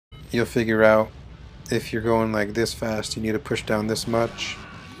you'll figure out if you're going like this fast, you need to push down this much.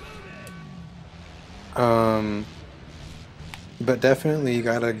 But definitely you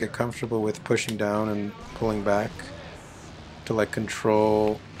gotta get comfortable with pushing down and pulling back to like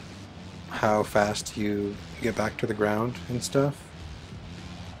control how fast you get back to the ground and stuff.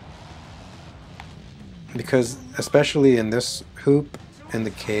 Because especially in this hoop, in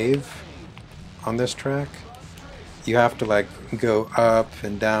the cave on this track, you have to like go up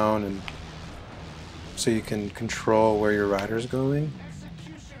and down and so you can control where your rider's going.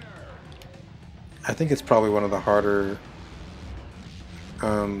 I think it's probably one of the harder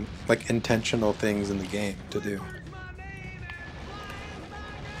like intentional things in the game to do,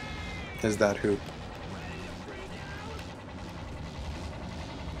 is that hoop.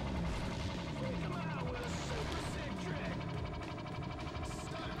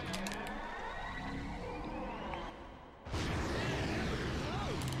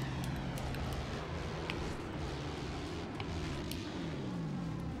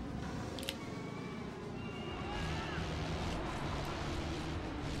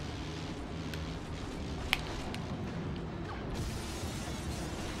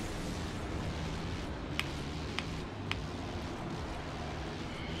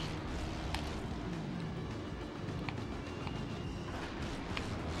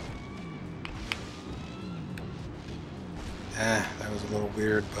 That was a little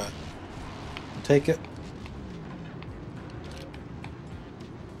weird, but I'll take it.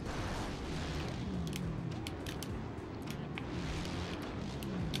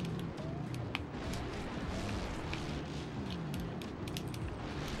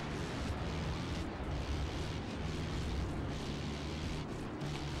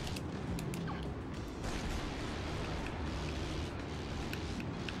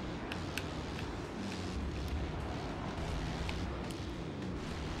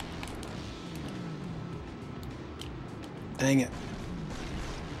 Dang it.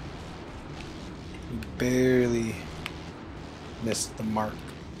 Barely missed the mark.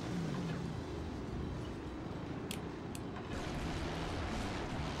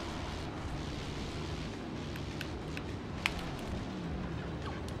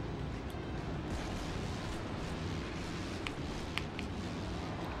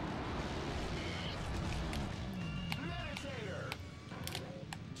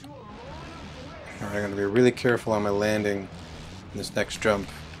 Alright, I'm going to be really careful on my landing in this next jump,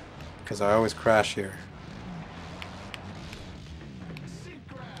 because I always crash here.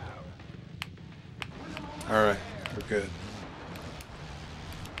 Alright, we're good.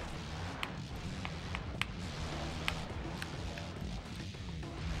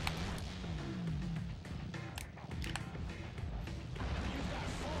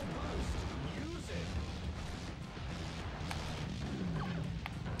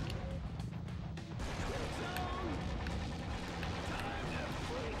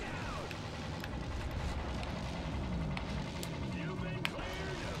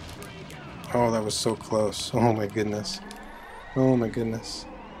 Oh, that was so close. Oh my goodness. Oh my goodness.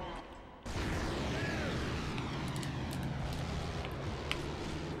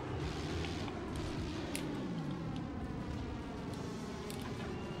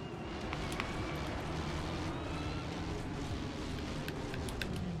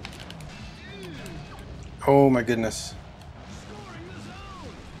 Oh my goodness.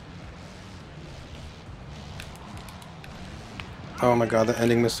 Oh my god, the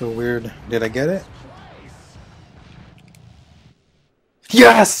ending was so weird. Did I get it?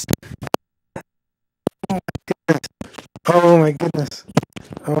 Yes! Oh my goodness.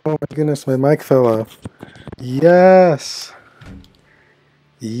 Oh my goodness, my mic fell off. Yes!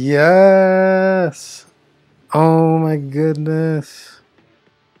 Yes! Oh my goodness.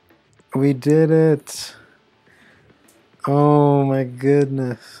 We did it. Oh my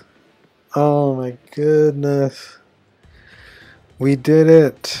goodness. Oh my goodness. We did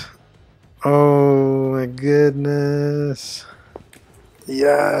it. Oh my goodness.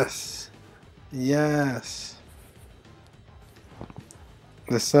 Yes. Yes.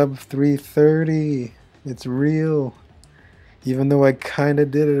 The sub 330. It's real. Even though I kinda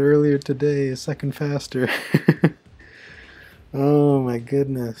did it earlier today, a second faster. Oh my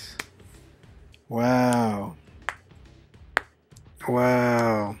goodness. Wow.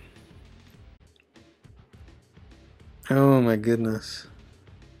 Wow. Oh my goodness.